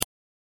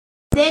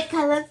The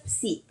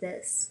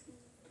Calopsitas.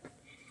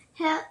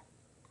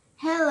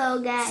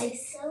 Hello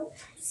guys,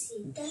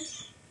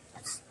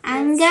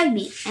 I'm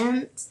Gabi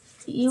and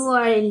you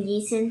are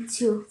listening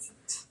to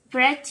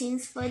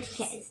Preteens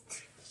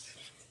Podcast.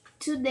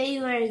 Today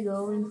we are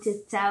going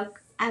to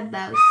talk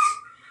about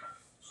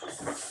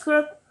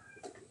crocodiles.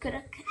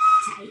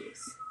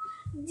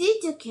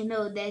 Did you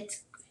know that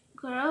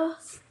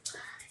crocodiles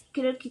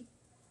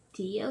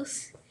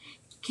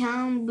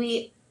can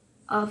be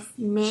of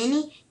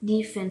many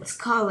different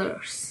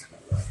colors?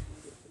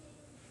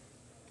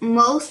 The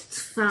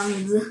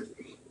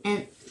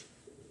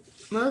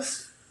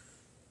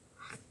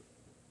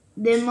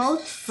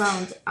most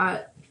found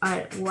are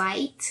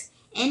white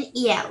and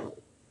yellow.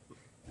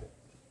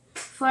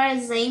 For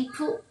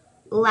example,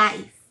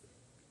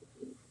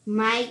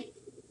 my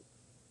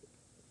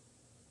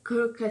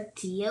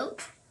Cockatiel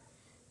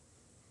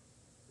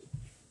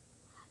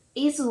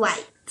is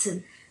white.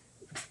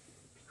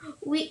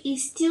 We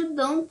still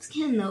don't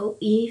know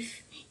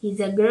if he's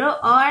a girl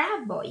or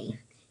a boy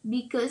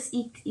because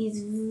it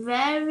is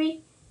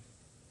very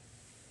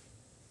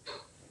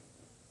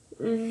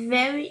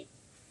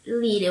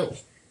little.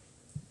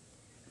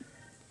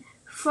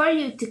 For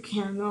you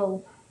to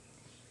know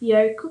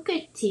your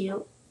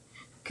Cockatiel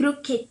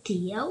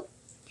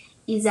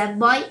is a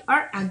boy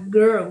or a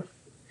girl,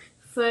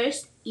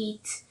 first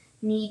it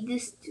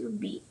needs to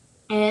be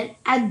an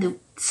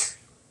adult.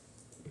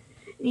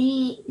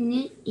 You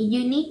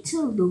need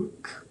to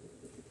look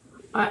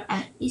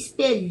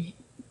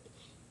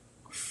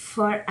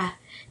for a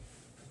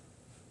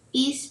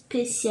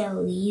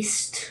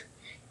specialist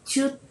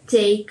to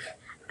take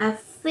a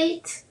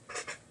fit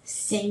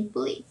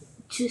sample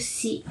to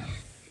see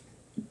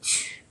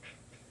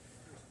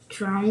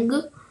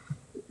strong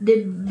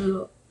the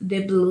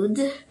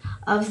blood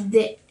of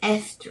the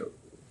after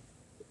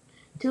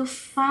to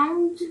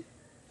find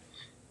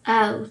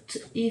out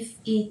if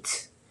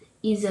it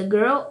is a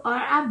girl or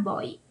a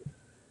boy.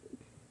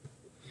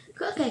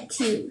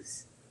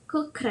 Cockatiels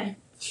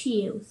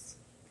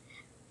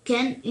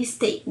can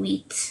stay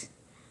with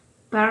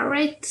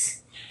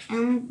parrots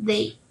and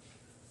they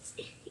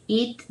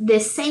eat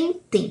the same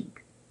thing.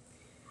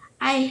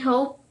 I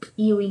hope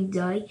you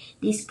enjoy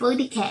this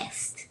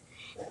podcast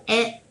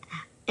and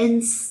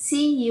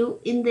see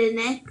you in the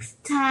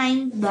next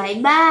time.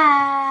 Bye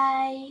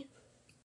bye.